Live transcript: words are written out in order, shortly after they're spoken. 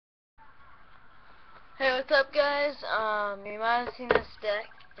Hey, what's up, guys? You might have seen this deck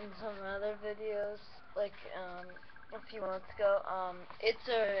in some other videos, like a few months ago. It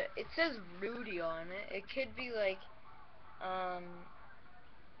says Rudy on it. It could be like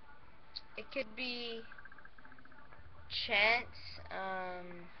it could be Chance,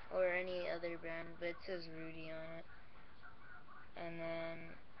 or any other brand, but it says Rudy on it. And then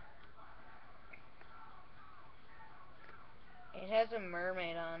it has a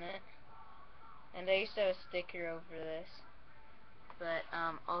mermaid on it. And I used to have a sticker over this. But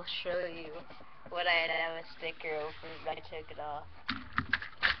I'll show you what I had to have a sticker over, but I took it off.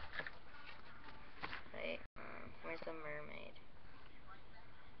 Right, where's the mermaid?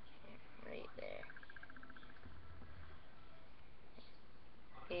 Right there.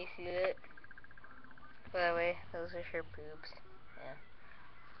 Can you see it? By the way, those are her boobs.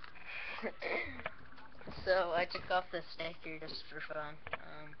 Yeah. So I took off the sticker just for fun.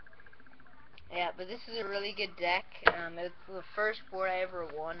 Yeah, but this is a really good deck. It's the first board I ever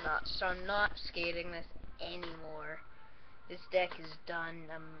won, so I'm not skating this anymore. This deck is done.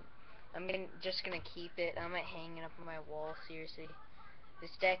 I'm just gonna keep it. I might hang it up on my wall. Seriously,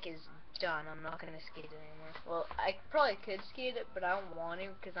 this deck is done. I'm not gonna skate it anymore. Well, I probably could skate it, but I don't want to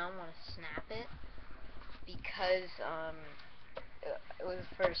because I don't want to snap it. Because it was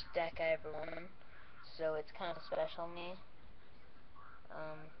the first deck I ever won, so it's kind of special to me.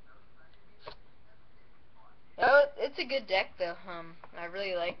 Oh, it's a good deck though. I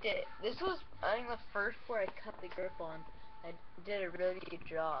really liked it. This was, I think, the first where I cut the grip on. I did a really good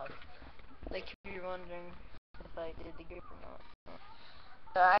job. Like, if you're wondering if I did the grip or not.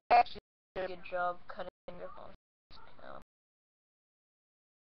 So I actually did a good job cutting the grip on.